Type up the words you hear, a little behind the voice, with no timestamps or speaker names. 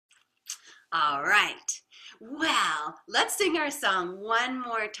All right. Well, let's sing our song one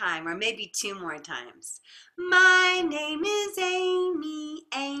more time, or maybe two more times. My name is Amy.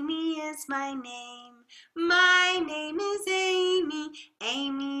 Amy is my name. My name is Amy.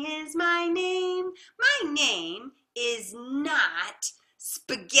 Amy is my name. My name is not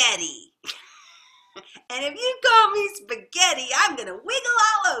spaghetti. And if you call me spaghetti, I'm going to wiggle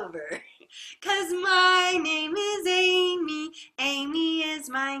all over. 'Cause my name is Amy. Amy is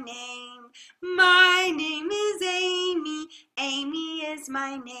my name. My name is Amy. Amy is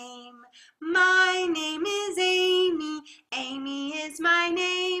my name. My name is Amy. Amy is my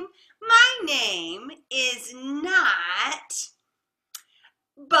name. My name is not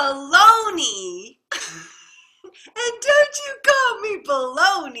baloney. And don't you call me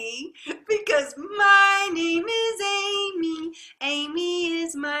baloney, because my name is Amy. Amy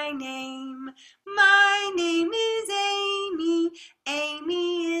is my name. My name is Amy.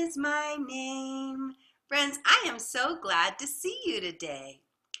 Amy is my name. Friends, I am so glad to see you today.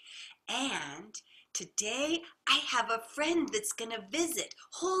 And today I have a friend that's going to visit.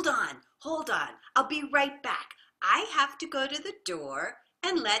 Hold on. I'll be right back. I have to go to the door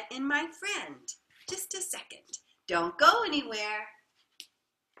and let in my friend. Just a second. Don't go anywhere.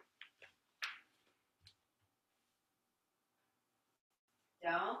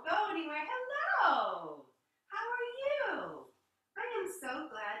 Don't go anywhere. Hello. How are you? I am so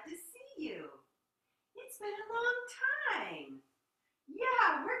glad to see you. It's been a long time.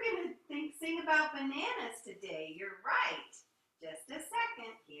 Yeah, we're going to sing about bananas today. You're right. Just a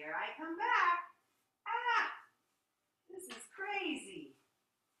second. Here I come back. Ah, this is crazy.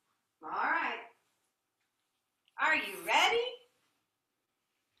 All right. Are you ready?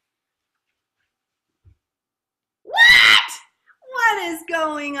 What is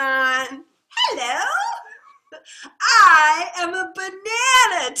going on? Hello? I am a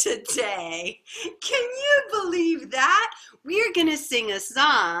banana today. Can you believe that? We're going to sing a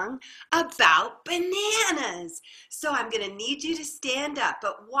song about bananas. So I'm going to need you to stand up,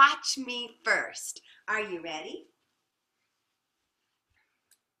 but watch me first. Are you ready?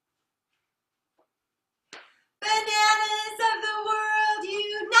 Bananas of the world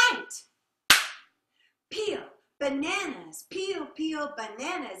unite. Peel. Bananas, peel, peel,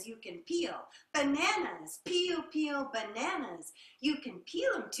 bananas, you can peel. Bananas, peel, peel, bananas. You can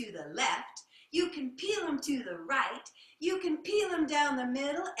peel them to the left. You can peel them to the right. You can peel them down the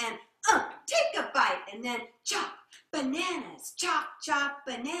middle and take a bite and then chop. Bananas, chop, chop,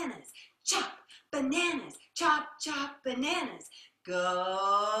 bananas. Chop, bananas, chop, chop, bananas.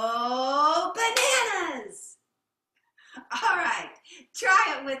 Go bananas! All right,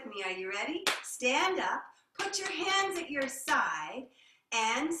 try it with me. Are you ready? Stand up. Put your hands at your side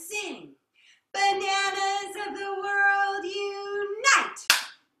and sing. Bananas of the world unite.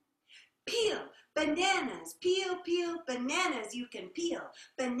 Peel, bananas, peel, peel, bananas, you can peel.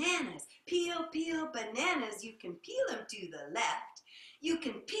 Bananas, peel, peel, bananas, you can peel them to the left. You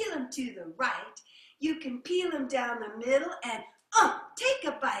can peel them to the right. You can peel them down the middle and take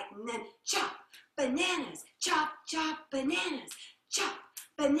a bite and then chop. Bananas, chop, chop, bananas, chop.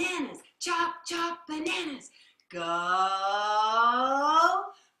 Bananas, chop, chop, bananas. Go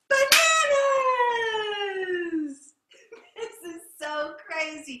bananas! This is so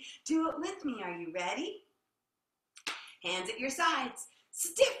crazy. Do it with me. Are you ready? Hands at your sides,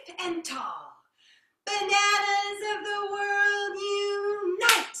 stiff and tall. Bananas of the world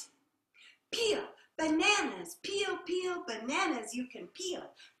unite. Peel. Bananas, peel, peel, bananas, you can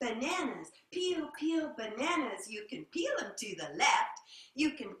peel. Bananas, peel, peel, bananas, you can peel them to the left.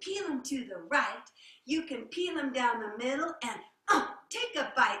 You can peel them to the right. You can peel them down the middle and take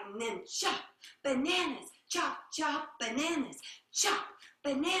a bite and then chop. Bananas, chop, chop, bananas. Chop,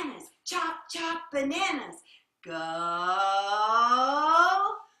 bananas, chop, chop, bananas. Go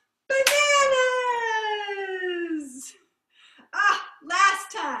bananas!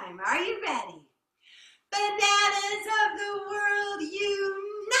 Last time. Are you ready? Bananas of the world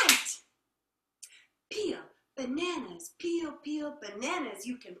unite. Peel, bananas, peel, peel, bananas,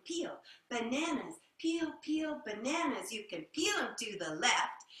 you can peel. Bananas, peel, peel, bananas, you can peel them to the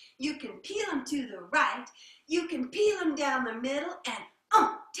left. You can peel them to the right. You can peel them down the middle and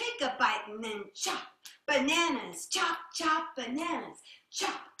take a bite and then chop. Bananas, chop, chop, bananas.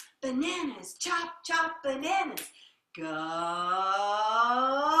 Chop, bananas, chop, chop, bananas. Go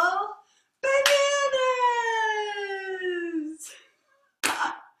bananas!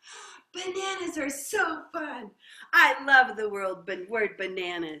 Bananas are so fun. I love the word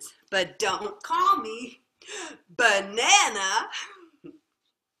bananas, but don't call me banana.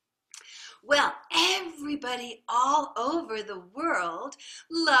 Well, everybody all over the world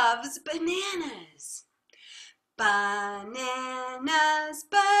loves bananas. Bananas,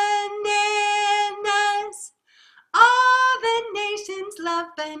 bananas. All the nations love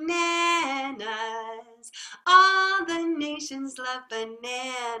bananas. All the nations love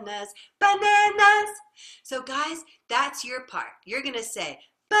bananas. Bananas. So guys, that's your part. You're going to say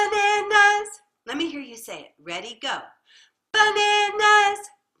bananas. Let me hear you say it. Ready, go. Bananas.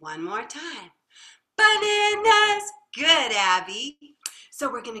 One more time. Bananas. Good, Abby.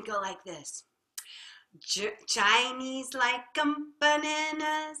 So we're going to go like this. Chinese like 'em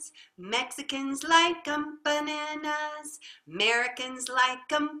bananas, Mexicans like 'em bananas, Americans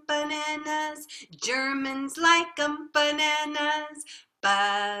like 'em bananas, Germans like 'em bananas,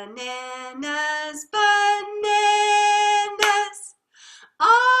 bananas, bananas.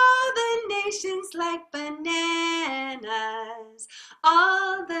 All the nations like bananas.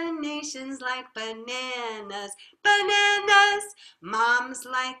 All the nations like bananas. Bananas. Moms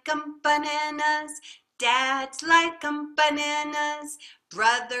like 'em bananas. Dads like 'em bananas.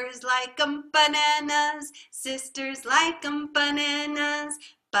 Brothers like 'em bananas. Sisters like 'em bananas.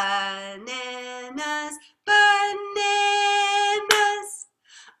 Bananas. Bananas.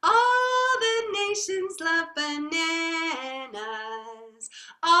 All the nations love bananas.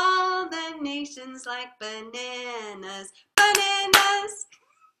 All the nations like bananas. Bananas.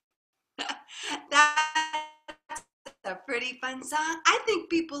 That's a pretty fun song. I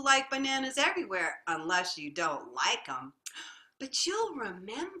think people like bananas everywhere, unless you don't like them. But you'll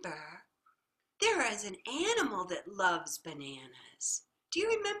remember there is an animal that loves bananas. Do you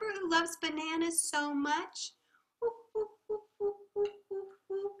remember who loves bananas so much?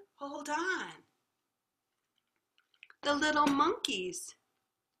 Hold on. The little monkeys.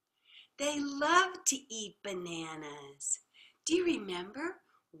 They love to eat bananas. Do you remember?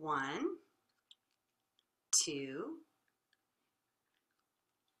 1, 2,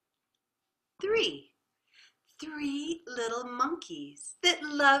 3. 3 little monkeys that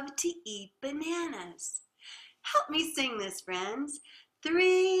love to eat bananas. Help me sing this, friends.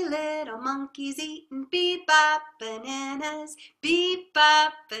 3 little monkeys eating bebop bananas,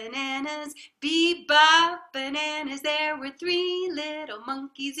 bebop bananas, bebop bananas. There were 3 little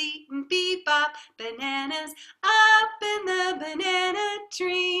monkeys eating bebop bananas up in the banana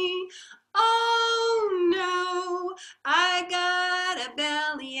tree. Oh no, I got a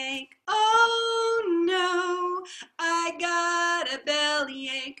bellyache. Oh no, I got a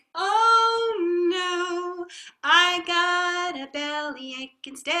bellyache. Oh no, I got a bellyache.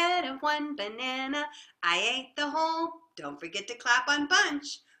 Instead of 1 banana, I ate the whole. Don't forget to clap on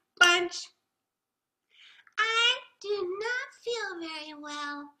bunch. Bunch. I do not feel very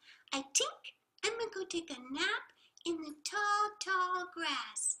well. I think I'm going to go take a nap in the tall, tall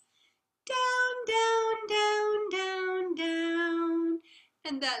grass. Down, down, down, down, down.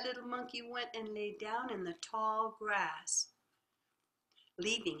 And that little monkey went and lay down in the tall grass,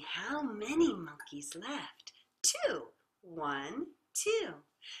 leaving how many monkeys left? 2. 1, 2.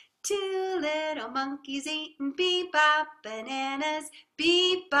 2 little monkeys eating bebop bananas,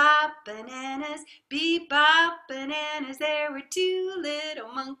 bebop bananas, bebop bananas. There were 2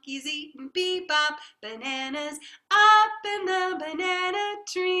 little monkeys eating bebop bananas up in the banana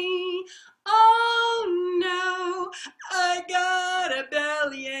tree. Oh no, I got a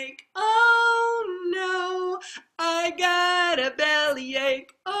bellyache. Oh no, I got a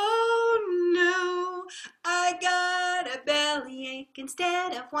bellyache. Oh no, I got a bellyache.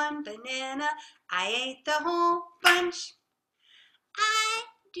 Instead of 1 banana, I ate the whole bunch. I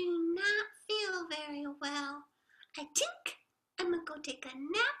do not feel very well. I think I'm gonna go take a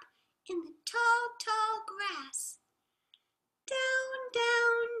nap in the tall, tall grass. Down,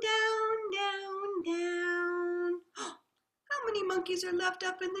 down, down, down, down. How many monkeys are left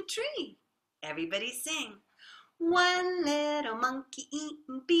up in the tree? Everybody sing. 1 little monkey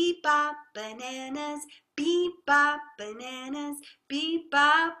eating bebop bananas, bebop bananas,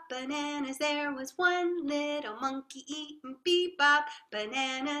 bebop bananas. There was 1 little monkey eating bebop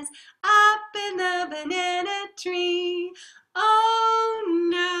bananas up in the banana tree. Oh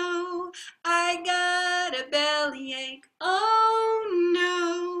no, I got a bellyache. Oh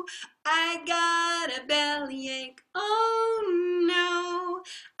no, I got a bellyache. Oh no,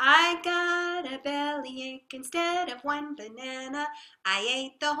 I got a bellyache. Instead of 1 banana, I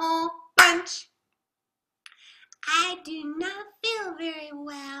ate the whole bunch. I do not feel very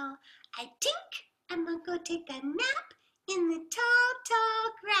well. I think I'm gonna go take a nap in the tall,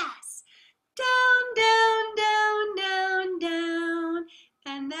 tall grass. Down, down, down, down, down.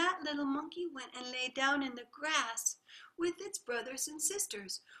 And that little monkey went and lay down in the grass with its brothers and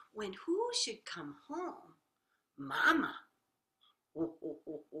sisters, when who should come home? Mama. Where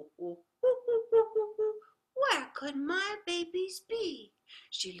could my babies be?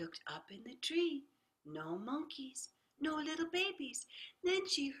 She looked up in the tree. No monkeys, no little babies. Then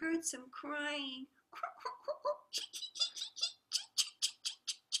she heard some crying.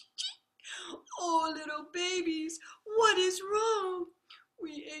 Oh, little babies, what is wrong?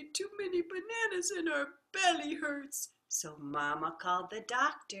 We ate too many bananas and our belly hurts. So Mama called the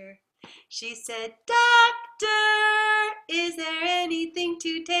doctor. She said, Doctor, is there anything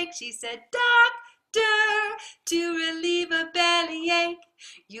to take? She said, Doctor, to relieve a bellyache.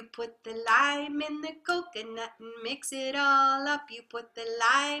 You put the lime in the coconut and mix it all up. You put the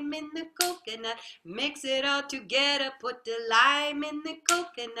lime in the coconut, mix it all together. Put the lime in the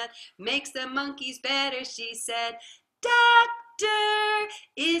coconut, makes the monkeys better. She said, Doctor,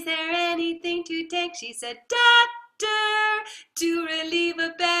 is there anything to take? She said, Doctor, to relieve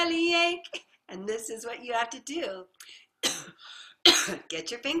a bellyache. And this is what you have to do.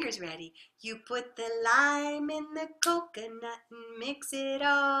 Get your fingers ready. You put the lime in the coconut and mix it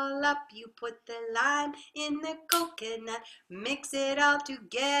all up. You put the lime in the coconut, mix it all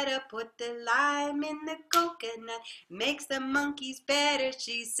together. Put the lime in the coconut, makes the monkeys better.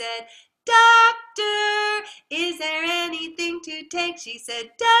 She said, Doctor, is there anything to take? She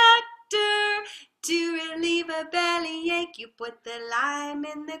said, Doctor, to relieve a bellyache. You put the lime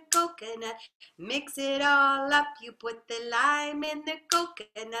in the coconut, mix it all up. You put the lime in the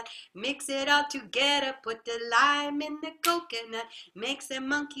coconut, mix it all together. Put the lime in the coconut, makes the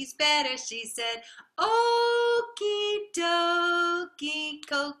monkeys better. She said, Okie dokie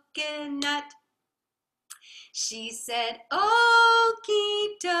coconut. She said,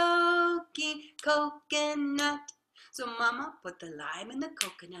 Okie dokie coconut. So Mama put the lime in the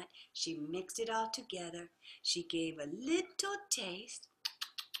coconut. She mixed it all together. She gave a little taste.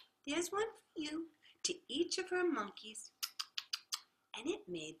 There's one for you, to each of her monkeys, and it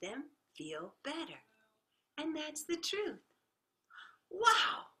made them feel better. And that's the truth.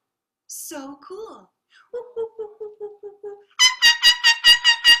 Wow, so cool.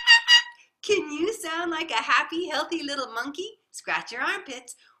 Can you sound like a happy, healthy little monkey? Scratch your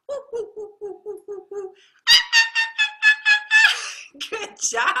armpits. Good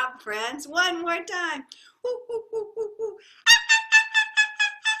job, friends. One more time.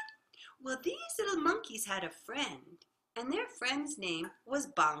 Well, these little monkeys had a friend, and their friend's name was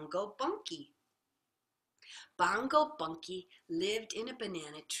Bongo Bunkie. Bongo Bunkie lived in a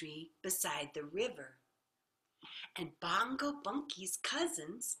banana tree beside the river. And Bongo Bunkie's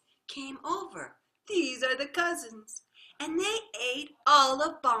cousins came over. These are the cousins. And they ate all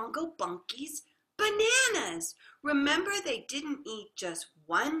of Bongo Bunkie's bananas. Remember, they didn't eat just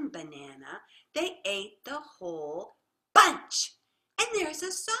one banana. They ate the whole bunch. And there's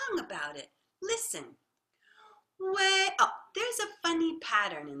a song about it. Listen. There's a funny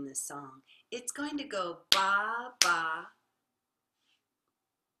pattern in this song. It's going to go ba, ba.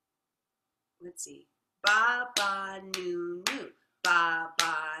 Let's see. Ba, ba, new, new. Ba,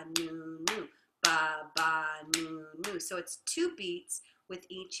 ba, new, new. Ba, ba, new, new. So it's 2 beats with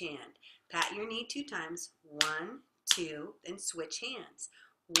each hand. Pat your knee 2 times. 1, 2, then switch hands.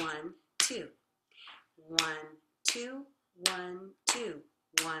 1, 2. 1, 2, 1, 2.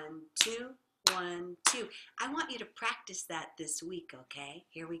 1, 2, 1, 2. I want you to practice that this week, okay?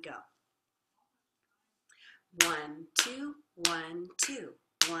 Here we go. 1, 2, 1, 2.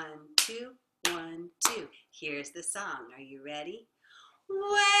 1, 2, 1, 2. Here's the song. Are you ready?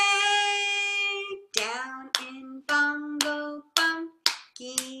 Way down in Bongo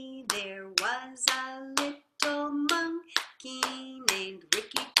Bunkie, there was a little monkey named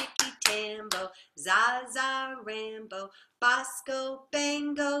Ricky Ticky Tambo, Zaza Rambo, Bosco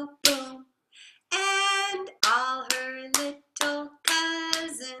Bango Boom. And all her little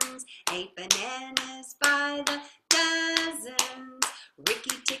cousins ate bananas by the dozens.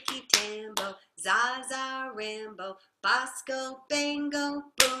 Ricky Ticky Tambo, Zaza Rambo, Bosco Bango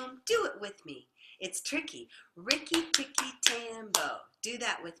Boom. Do it with me. It's tricky. Ricky Ticky Tambo. Do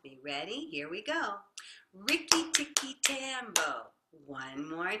that with me. Ready? Here we go. Ricky Ticky Tambo. One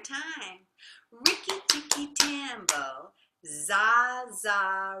more time. Ricky Ticky Tambo,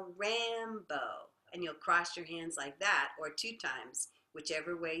 Zaza Rambo. And you'll cross your hands like that, or 2 times,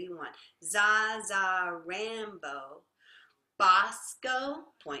 whichever way you want. Zaza Rambo.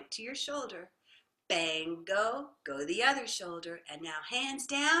 Bosco, point to your shoulder. Bango, go the other shoulder. And now hands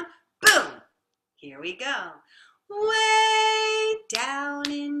down, boom. Here we go. Way down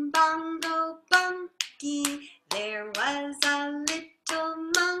in Bongo Bunkie, there was a little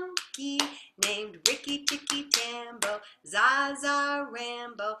monkey named Ricky Ticky Tambo, Zaza,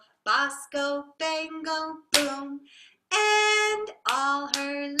 Rambo, Bosco, Bango, Boom, and all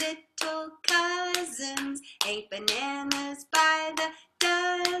her little cousins ate bananas by the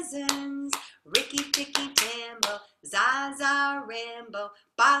dozens. Ricky, Ticky, Tambo, Zaza, Rambo,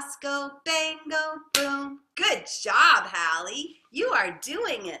 Bosco, Bango, Boom. Good job, Hallie. You are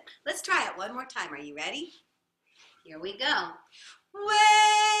doing it. Let's try it one more time. Are you ready? Here we go.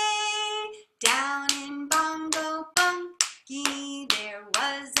 Way down in Bongo Bunkie, there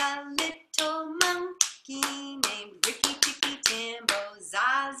was a little monkey named Ricky, Ticky, Tambo,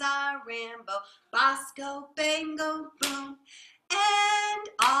 Zaza, Rambo, Bosco, Bango, Boom, and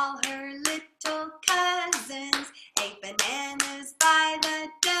all her little cousins ate bananas by the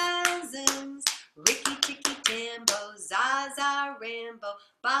dozens. Ricky, Ticky, Tambo, Zaza, Rambo,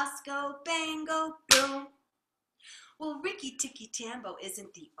 Bosco, Bango, Boom. Well, Ricky Tikki Tambo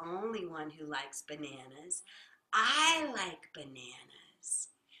isn't the only one who likes bananas. I like bananas.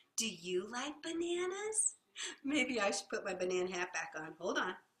 Do you like bananas? Maybe I should put my banana hat back on. Hold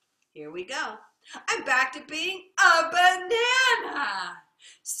on. Here we go. I'm back to being a banana.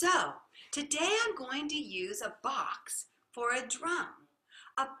 So, today I'm going to use a box for a drum.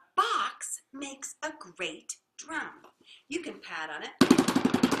 A box makes a great drum. You can pat on it,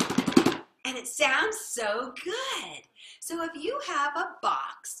 and it sounds so good. So if you have a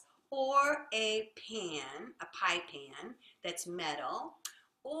box or a pan, a pie pan that's metal,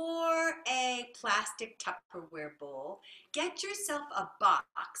 or a plastic Tupperware bowl, get yourself a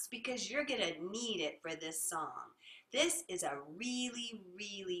box because you're going to need it for this song. This is a really,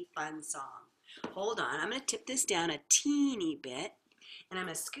 really fun song. Hold on, I'm going to tip this down a teeny bit, and I'm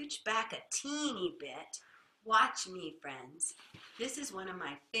going to scooch back a teeny bit. Watch me, friends. This is one of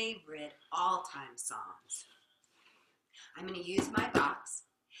my favorite all-time songs. I'm going to use my box,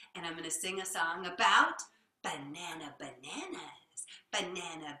 and I'm going to sing a song about banana bananas.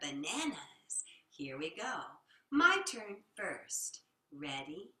 Banana bananas. Here we go. My turn first.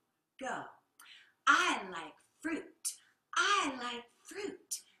 Ready? Go. I like fruit. I like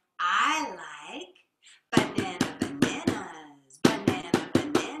fruit. I like banana bananas. Banana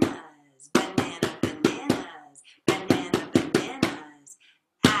bananas. Banana bananas. Banana bananas.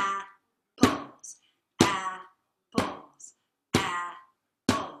 Apples. Apples.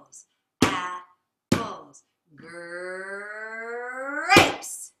 Apples. Apples. Grapes.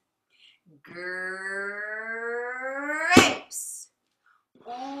 Grapes.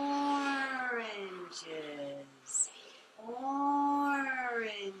 Oranges. Oranges.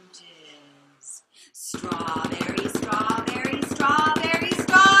 Strawberries, strawberries, strawberries,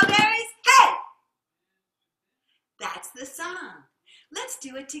 strawberries. Hey! That's the song. Let's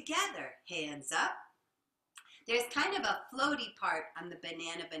do it together. Hands up. There's kind of a floaty part on the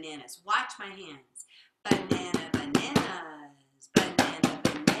banana bananas. Watch my hands. Banana bananas. Banana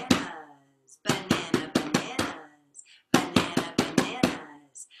bananas. Banana bananas. Banana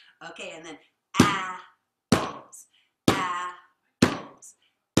bananas. Okay, and then apples. Apples.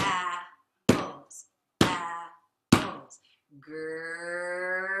 Apples. Apples. Grapes.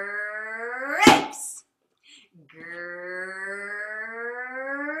 Grapes.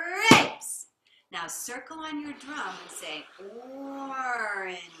 Now circle on your drum and say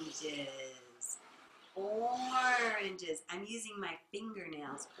oranges. Oranges. I'm using my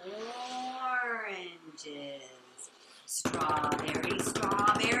fingernails. Oranges. Strawberries,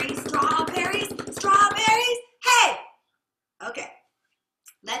 strawberries, strawberries, strawberries. Hey! Okay,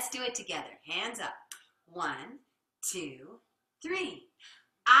 let's do it together. Hands up. 1, 2, 3.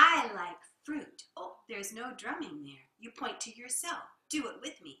 I like fruit. Oh, there's no drumming there. You point to yourself. Do it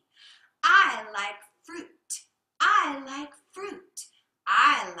with me. I like fruit. I like fruit.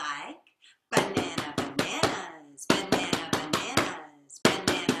 I like banana bananas. Banana bananas.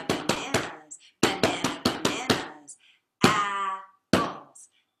 Banana bananas. Banana bananas. Apples.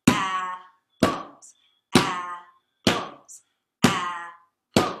 Apples. Apples.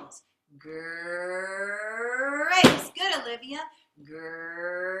 Apples. Grapes. Good, Olivia.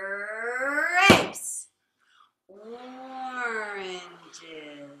 Grapes. Oranges.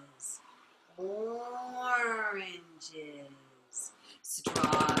 Oranges.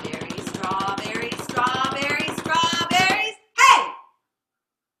 Strawberries, strawberries, strawberries, strawberries. Hey!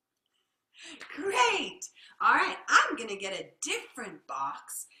 Great. All right, I'm going to get a different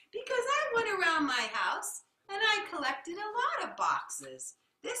box because I went around my house and I collected a lot of boxes.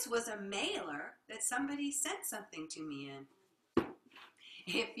 This was a mailer that somebody sent something to me in.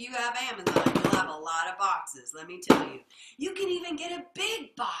 If you have Amazon, you'll have a lot of boxes, let me tell you. You can even get a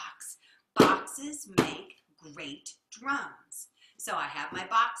big box. Boxes make great drums. So I have my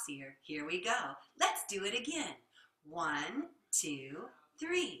box here. Here we go. Let's do it again. 1, two,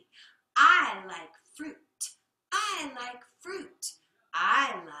 three. I like fruit. I like fruit.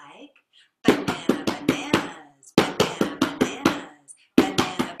 I like banana, bananas, banana, bananas,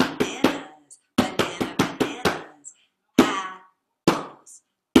 banana, bananas, banana, bananas, apples,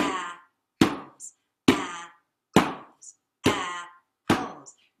 apples, apples,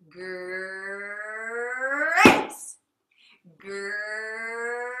 apples, grapes, grapes,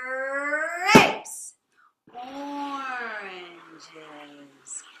 oranges,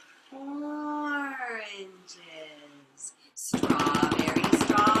 oranges, strawberries,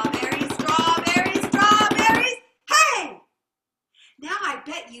 strawberries, strawberries, strawberries. Hey! Now I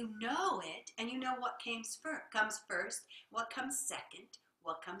bet you know it, and you know what comes first, what comes second,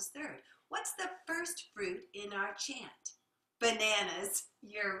 what comes third. What's the first fruit in our chant? Bananas.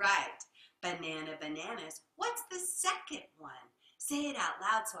 You're right. Banana, bananas. What's the second one? Say it out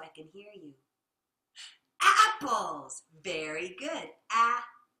loud so I can hear you. Apples. Very good.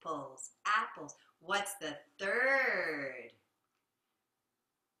 Apples. Apples. What's the third?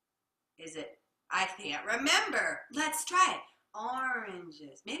 Is it? I can't remember. Let's try it.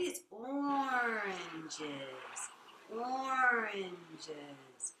 Oranges. Maybe it's oranges.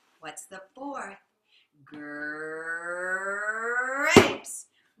 Oranges. What's the fourth? Grapes.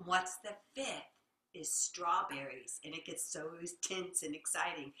 What's the fifth? Is strawberries. And it gets so tense and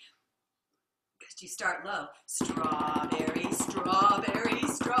exciting because you start low. Strawberries,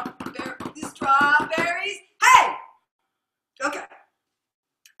 strawberries, strawberries, strawberries. Hey! Okay.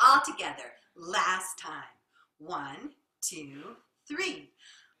 All together. Last time. 1, 2, 3.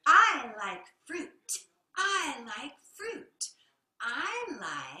 I like fruit. I like fruit. I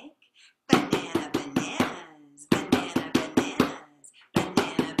like banana, bananas, banana, bananas,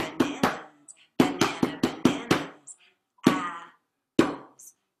 banana, bananas, banana, bananas,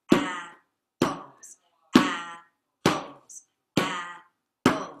 apples, apples, apples,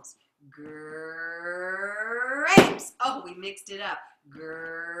 apples, grapes. Oh, we mixed it up.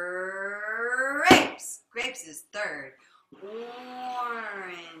 Grapes. Grapes is third.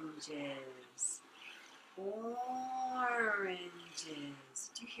 Oranges. Oranges.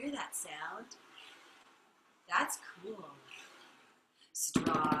 Do you hear that sound? That's cool.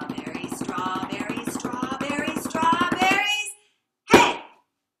 Strawberries, strawberries, strawberries, strawberries. Hey!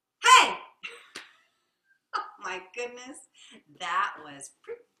 Hey! Oh my goodness. That was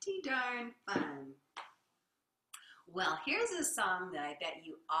pretty darn fun. Well, here's a song that I bet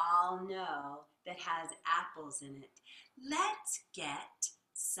you all know that has apples in it. Let's get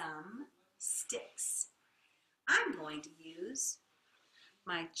some sticks. I'm going to use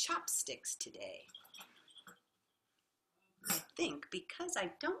my chopsticks today. I think because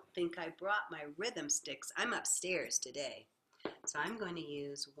I don't think I brought my rhythm sticks. I'm upstairs today. So I'm going to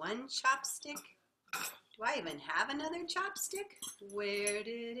use one chopstick. Do I even have another chopstick? Where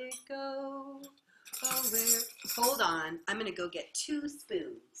did it go? Oh, where? Hold on. I'm going to go get 2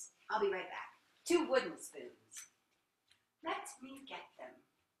 spoons. I'll be right back. 2 wooden spoons. Let me get them.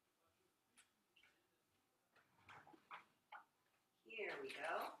 Here we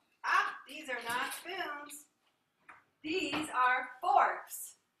go. Ah, these are not spoons. These are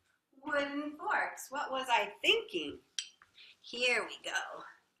forks. Wooden forks. What was I thinking? Here we go.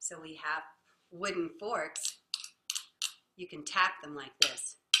 So we have wooden forks. You can tap them like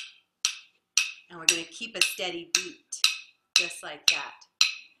this. And we're going to keep a steady beat, just like that.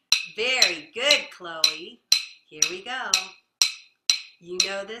 Very good, Chloe. Here we go. You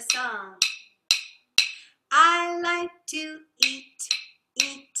know this song. I like to eat,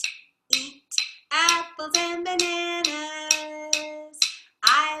 eat, eat apples and bananas.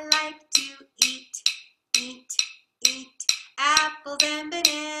 I like to eat, eat, eat apples and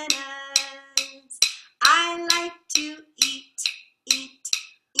bananas. I like to eat, eat,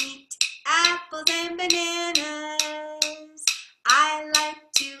 eat apples and bananas. I like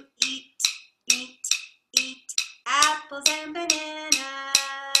to eat, eat, eat apples and bananas.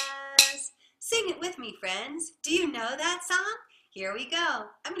 Sing it with me, friends. Do you know that song? Here we go.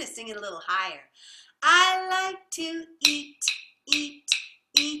 I'm going to sing it a little higher. I like to eat, eat,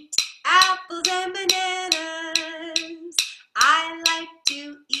 eat apples and bananas. I like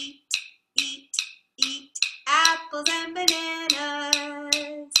to eat, eat, eat apples and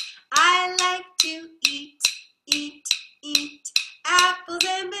bananas. I like to eat, eat, eat apples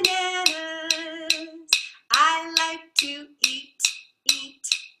and bananas. I like to eat, eat,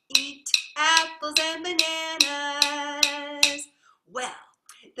 eat apples and bananas. Well,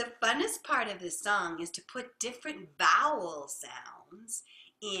 the funnest part of this song is to put different vowel sounds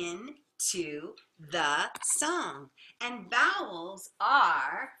into the song. And vowels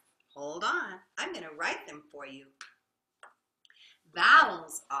are, hold on, I'm going to write them for you.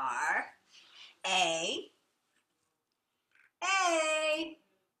 Vowels are A, A.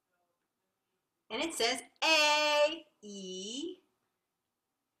 And it says A, E,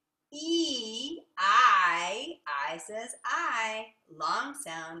 E, I says I. Long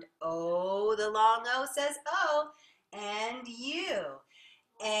sound. O, the long O says O. And U.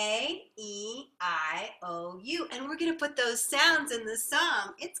 A, E, I, O, U. And we're going to put those sounds in the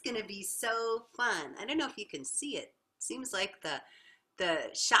song. It's going to be so fun. I don't know if you can see it. Seems like the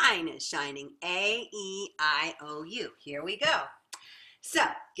shine is shining. A, E, I, O, U. Here we go. So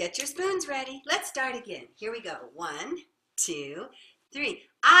get your spoons ready. Let's start again. Here we go. 1, 2, 3.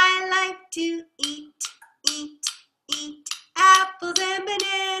 I like to eat, eat, eat apples and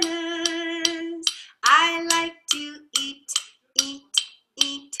bananas. I like to eat, eat,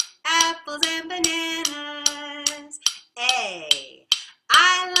 eat apples and bananas. A.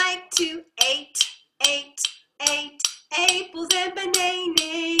 I like to eat, eat, eat apples and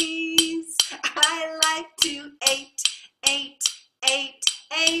bananas. I like to eat, eat, eat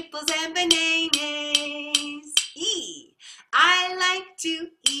apples and bananas. E. I like to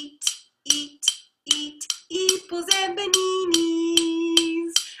eat, eat, eat apples and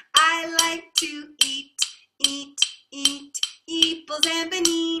bananas. I like to eat, eat, eat apples and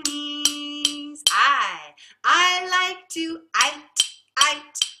bananas. I like to eat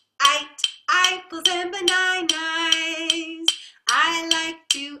apples and bananas. I like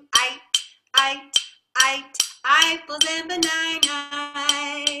to eat apples and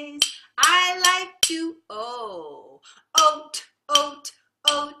bananas. I like to oat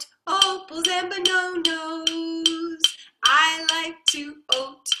apples and bananas. I like to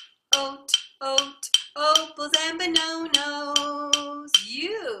oat apples and bananas.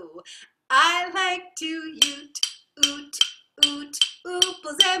 You. I like to oot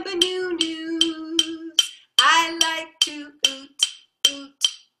apples and bananas. I like to oot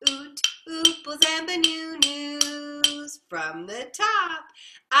apples and bananas. From the top,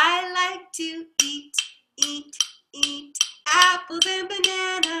 I like to eat apples and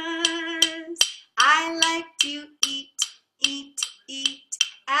bananas. I like to eat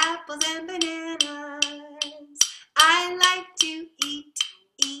apples and bananas. I like to eat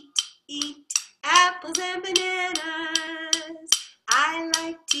apples and bananas. I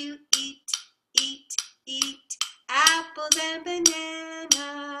like to eat apples and bananas.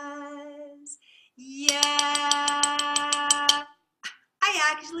 Yeah, I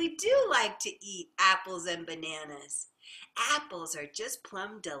actually do like to eat apples and bananas. Apples are just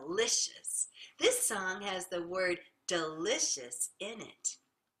plumb delicious. This song has the word delicious in it.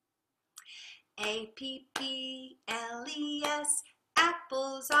 A.P.P.L.E.S.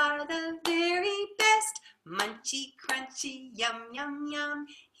 Apples are the very best. Munchy, crunchy, yum, yum, yum.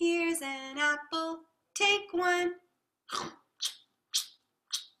 Here's an apple, take one.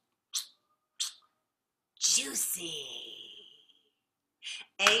 Juicy.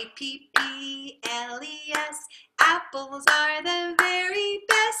 A.P.P.L.E.S. Apples are the very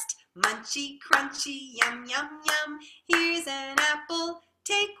best. Munchy, crunchy, yum, yum, yum. Here's an apple,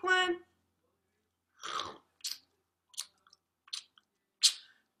 take one.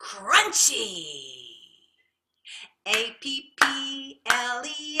 Crunchy. A.P.P.L.E.S.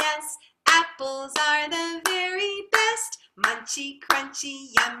 Apples are the very best. Munchy, crunchy,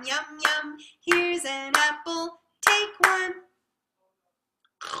 yum, yum, yum. Here's an apple, take one.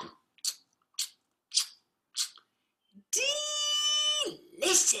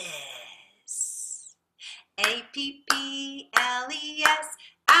 Delicious. A.P.P.L.E.S.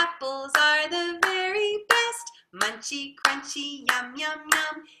 Apples are the very best. Munchy, crunchy, yum, yum,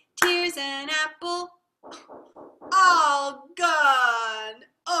 yum. Here's an apple. All gone.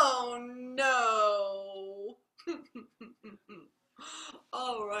 Oh no.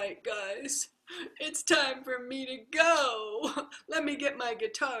 All right, guys. It's time for me to go. Let me get my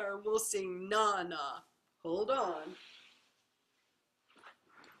guitar and we'll sing Na Na. Hold on.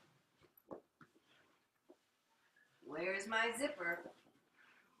 Where's my zipper?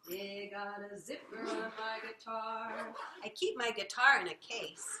 Dig out a zipper on my guitar. I keep my guitar in a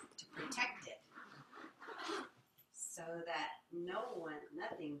case to protect it so that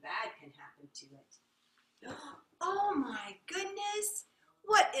nothing bad can happen to it. Oh my goodness!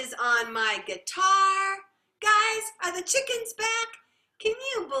 What is on my guitar? Guys, are the chickens back? Can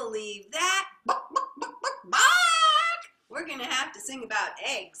you believe that? Bark, bark, bark, bark, bark. We're gonna have to sing about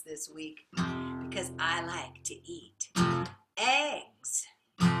eggs this week because I like to eat eggs.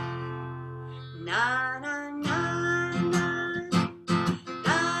 Na na na na, na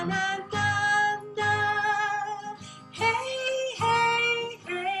na na na. Hey hey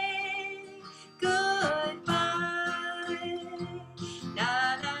hey, goodbye.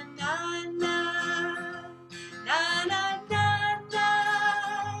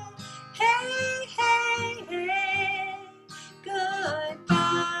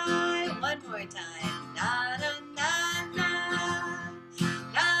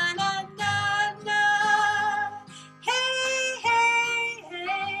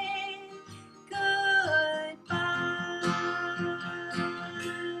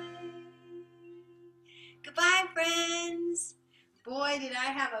 I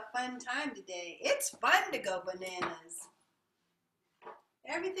have a fun time today. It's fun to go bananas.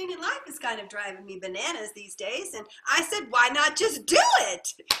 Everything in life is kind of driving me bananas these days, and I said, why not just do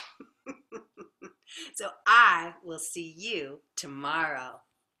it? So I will see you tomorrow.